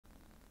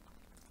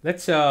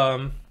let's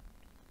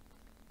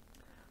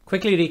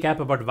quickly recap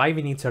about why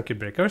we need circuit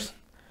breakers.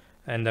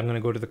 And I'm going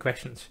to go to the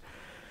questions.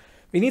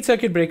 We need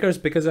circuit breakers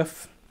because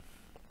of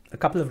a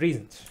couple of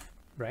reasons,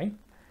 right?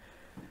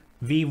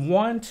 We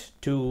want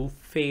to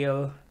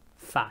fail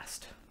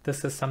fast.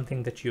 This is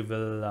something that you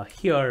will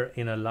hear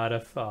in a lot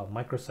of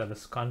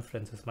microservice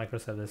conferences,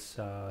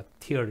 microservice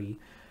theory.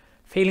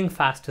 Failing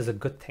fast is a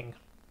good thing.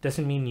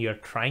 Doesn't mean you're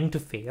trying to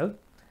fail.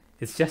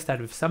 It's just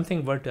that if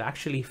something were to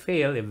actually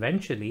fail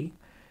eventually,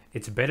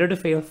 it's better to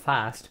fail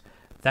fast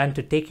than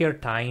to take your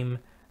time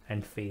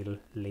and fail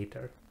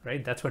later,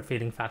 right? That's what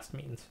failing fast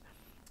means.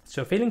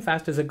 So failing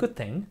fast is a good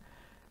thing.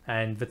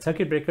 And with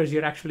circuit breakers,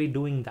 you're actually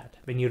doing that.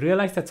 When you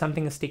realize that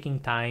something is taking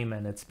time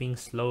and it's being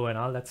slow and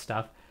all that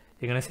stuff,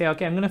 you're going to say,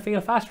 okay, I'm going to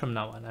fail fast from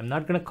now on. I'm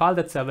not going to call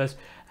that service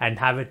and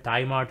have it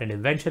time out and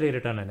eventually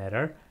return an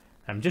error.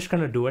 I'm just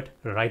going to do it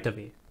right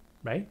away,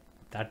 right?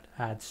 That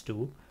adds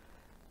to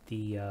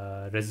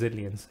the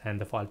resilience and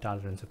the fault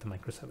tolerance of the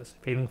microservice.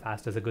 Failing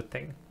fast is a good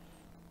thing.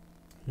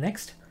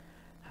 Next,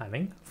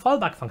 having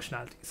fallback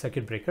functionality.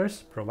 Circuit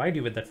breakers provide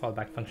you with that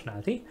fallback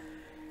functionality.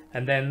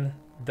 And then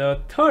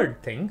the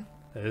third thing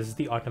is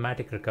the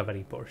automatic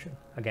recovery portion.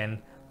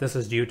 Again, this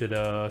is due to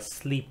the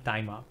sleep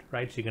timeout,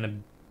 right? So you're going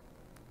to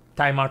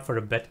time out for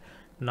a bit,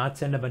 not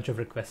send a bunch of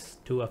requests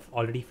to an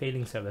already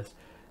failing service.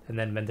 And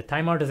then when the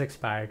timeout is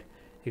expired,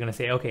 you're going to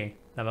say, okay,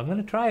 now I'm going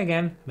to try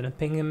again. I'm going to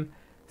ping him,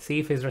 see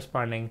if he's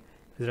responding.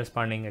 If he's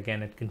responding,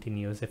 again, it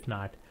continues. If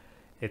not,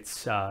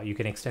 it's you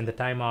can extend the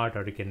timeout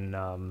or you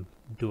can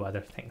do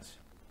other things.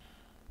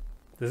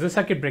 This is a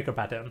circuit breaker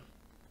pattern.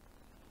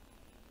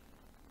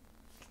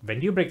 When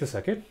do you break the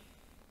circuit?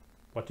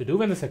 What to do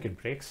when the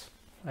circuit breaks?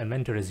 And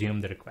when to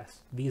resume the request.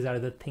 These are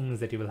the things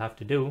that you will have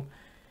to do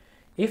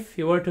if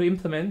you were to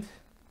implement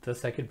the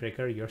circuit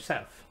breaker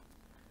yourself.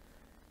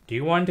 Do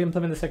you want to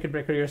implement the circuit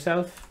breaker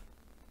yourself?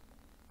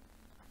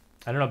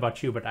 I don't know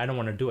about you, but I don't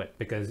want to do it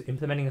because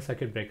implementing a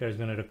circuit breaker is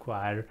going to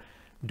require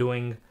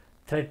doing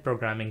thread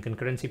programming,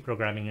 concurrency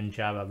programming in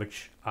Java,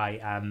 which I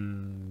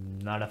am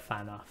not a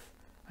fan of.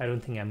 I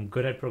don't think I'm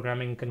good at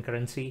programming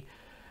concurrency.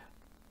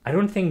 I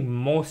don't think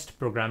most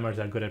programmers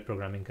are good at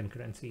programming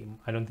concurrency.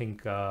 I don't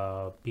think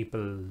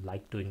people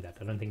like doing that.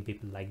 I don't think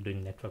people like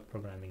doing network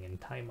programming and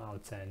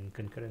timeouts and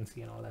concurrency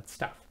and all that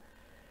stuff.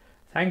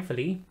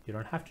 Thankfully, you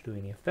don't have to do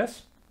any of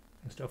this.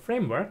 Thanks to a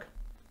framework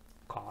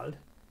called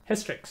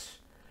Hystrix.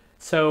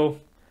 So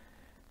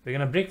we're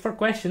going to break for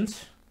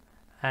questions.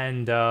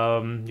 And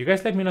you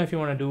guys let me know if you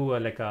want to do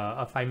like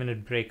a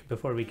 5-minute break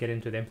before we get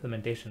into the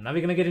implementation. Now we're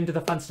going to get into the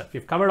fun stuff.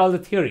 We've covered all the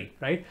theory,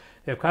 right?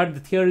 We've covered the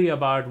theory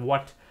about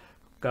what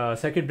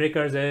circuit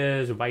breakers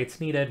is, why it's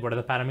needed, what are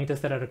the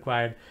parameters that are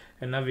required.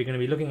 And now we're going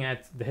to be looking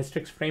at the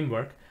Hystrix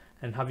framework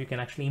and how you can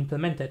actually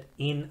implement it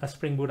in a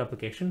Spring Boot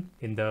application,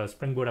 in the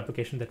Spring Boot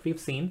application that we've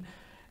seen,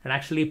 and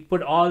actually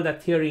put all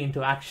that theory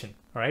into action.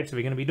 All right, so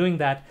we're going to be doing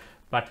that,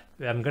 but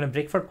I'm going to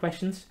break for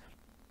questions.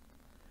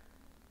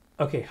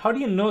 Okay, how do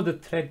you know the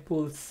thread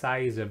pool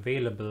size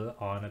available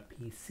on a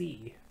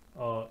PC?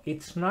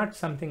 It's not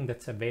something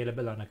that's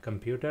available on a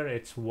computer.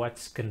 It's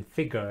what's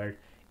configured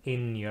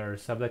in your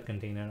sublet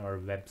container or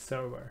web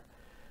server.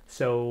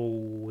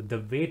 So the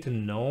way to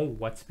know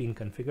what's being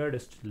configured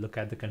is to look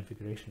at the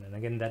configuration. And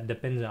again, that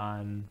depends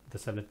on the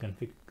sublet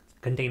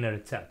container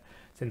itself.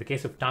 So in the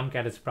case of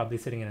Tomcat, it's probably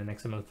sitting in an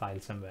XML file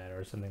somewhere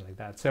or something like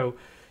that. So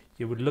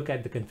you would look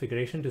at the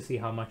configuration to see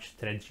how much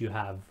threads you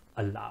have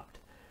allowed.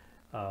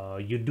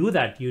 You do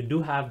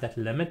have that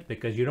limit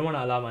because you don't want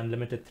to allow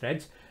unlimited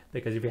threads,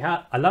 because if you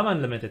allow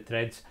unlimited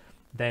threads,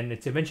 then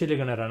it's eventually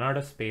going to run out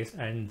of space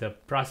and the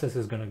process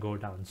is going to go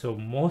down. So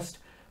most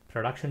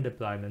production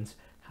deployments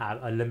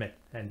have a limit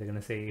and they're going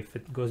to say if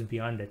it goes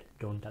beyond it,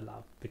 don't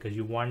allow, because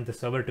you want the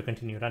server to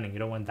continue running. You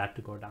don't want that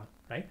to go down,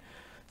 right?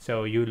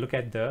 So you look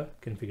at the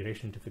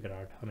configuration to figure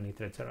out how many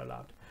threads are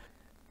allowed.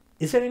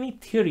 Is there any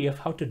theory of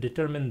how to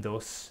determine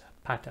those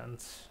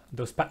patterns,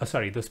 those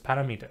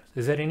parameters?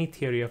 Is there any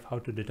theory of how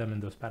to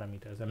determine those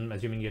parameters? I'm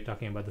assuming you're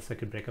talking about the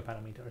circuit breaker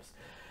parameters.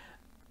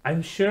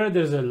 I'm sure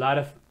there's a lot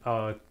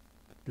of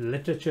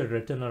literature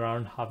written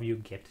around how you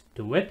get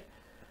to it,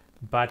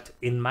 but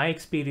in my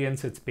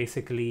experience, it's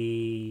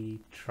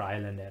basically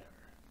trial and error.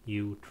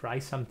 You try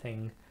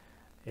something,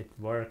 it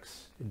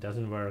works, it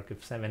doesn't work.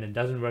 When it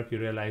doesn't work, you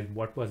realize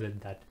what was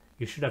it that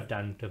you should have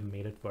done to have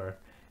made it work,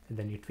 and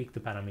then you tweak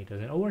the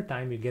parameters, and over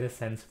time you get a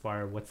sense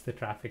for what's the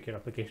traffic your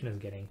application is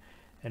getting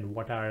and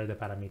what are the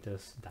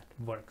parameters that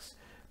works.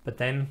 But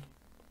then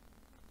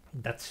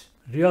that's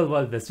real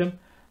world wisdom.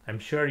 I'm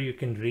sure you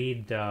can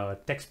read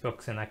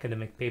textbooks and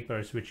academic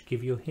papers which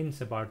give you hints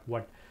about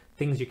what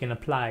things you can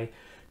apply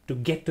to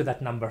get to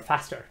that number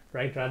faster,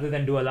 right? Rather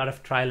than do a lot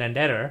of trial and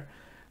error,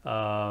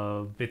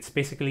 it's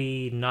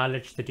basically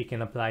knowledge that you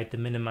can apply to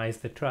minimize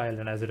the trial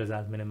and as a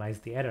result minimize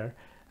the error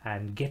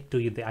and get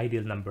to the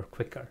ideal number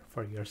quicker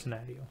for your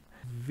scenario.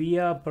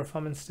 Via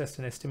performance test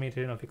and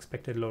estimation of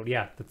expected load.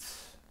 Yeah,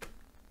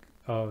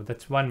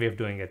 that's one way of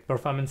doing it.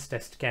 Performance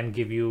test can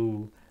give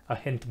you a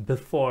hint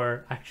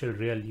before actual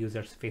real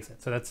users face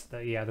it. So that's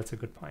a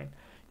good point.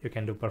 You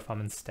can do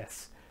performance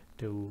tests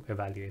to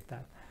evaluate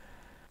that.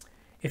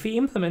 If we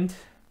implement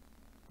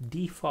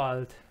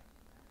default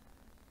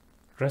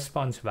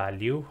response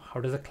value, how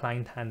does the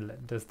client handle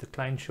it? Does the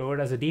client show it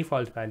as a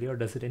default value, or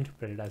does it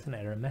interpret it as an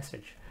error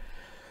message?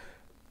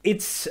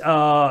 It's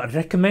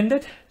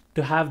recommended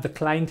to have the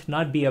client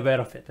not be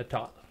aware of it at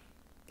all.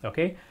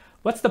 Okay,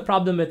 what's the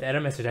problem with error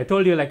message? I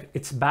told you, like,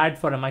 it's bad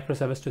for a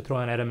microservice to throw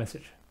an error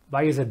message.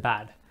 Why is it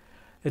bad?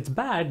 It's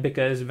bad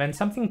because when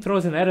something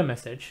throws an error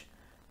message,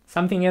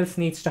 something else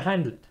needs to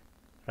handle it,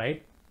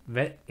 right?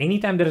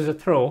 Anytime there is a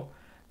throw,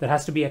 there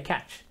has to be a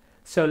catch.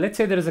 So let's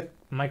say there is a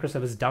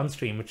microservice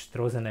downstream which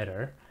throws an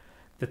error.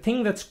 The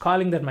thing that's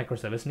calling that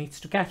microservice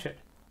needs to catch it.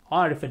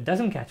 Or if it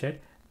doesn't catch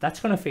it, that's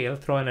going to fail,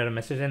 throw an error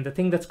message, and the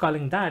thing that's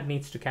calling that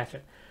needs to catch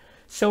it.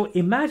 So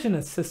imagine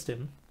a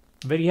system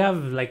where you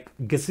have like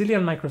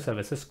gazillion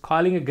microservices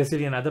calling a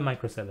gazillion other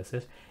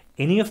microservices.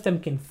 Any of them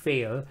can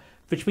fail,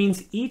 which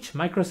means each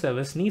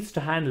microservice needs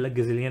to handle a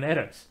gazillion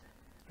errors,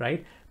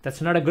 right?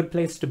 That's not a good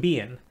place to be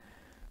in.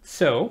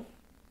 So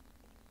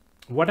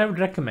what I would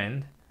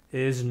recommend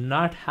is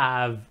not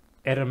have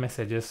error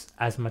messages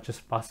as much as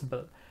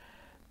possible.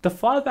 The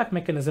fallback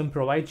mechanism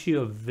provides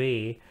you a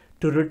way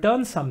to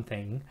return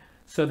something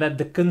so that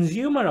the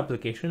consumer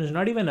application is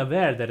not even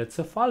aware that it's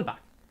a fallback.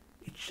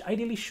 It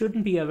ideally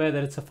shouldn't be aware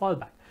that it's a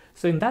fallback.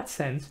 So in that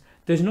sense,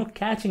 there's no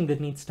catching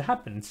that needs to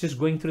happen. It's just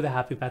going through the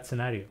happy path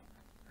scenario,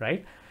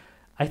 right?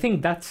 I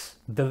think that's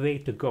the way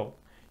to go.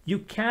 You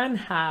can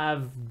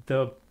have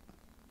the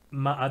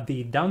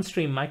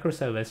downstream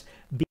microservice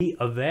be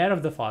aware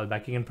of the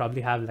fallback. You can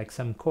probably have like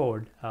some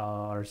code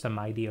or some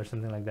ID or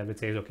something like that which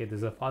says, okay,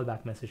 there's a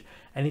fallback message,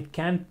 and it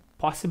can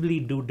possibly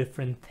do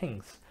different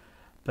things.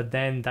 But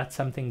then that's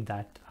something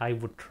that I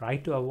would try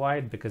to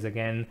avoid, because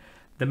again,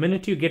 the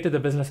minute you get to the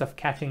business of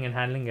catching and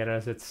handling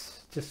errors,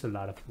 it's just a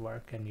lot of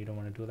work and you don't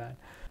want to do that.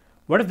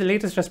 What if the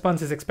latest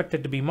response is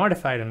expected to be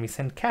modified and we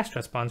send cached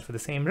response for the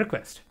same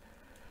request?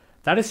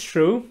 That is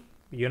true.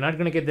 You're not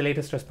going to get the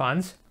latest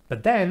response,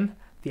 but then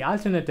the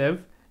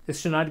alternative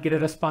is to not get a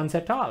response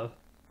at all,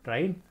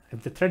 right?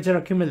 If the threads are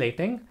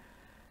accumulating,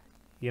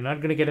 you're not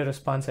going to get a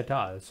response at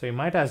all. So you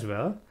might as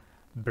well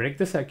break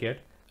the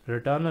circuit,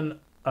 return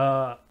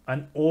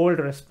an old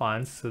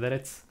response so that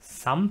it's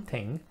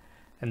something,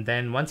 and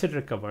then once it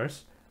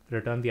recovers,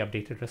 return the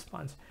updated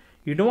response.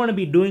 You don't want to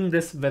be doing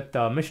this with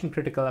mission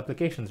critical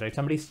applications, right?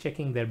 Somebody's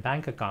checking their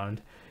bank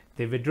account,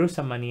 they withdrew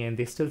some money and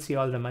they still see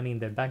all the money in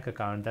their bank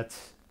account.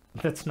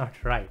 That's not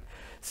right.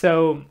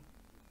 So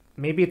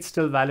maybe it's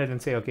still valid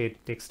and say, okay,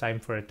 it takes time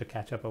for it to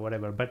catch up or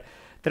whatever. But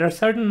there are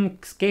certain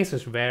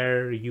cases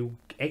where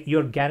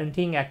you're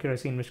guaranteeing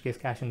accuracy, in which case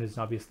caching is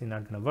obviously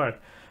not going to work.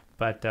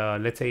 But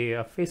let's say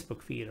a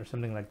Facebook feed or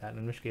something like that,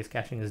 in which case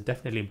caching is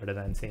definitely better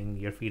than saying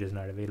your feed is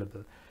not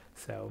available.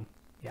 So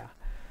yeah.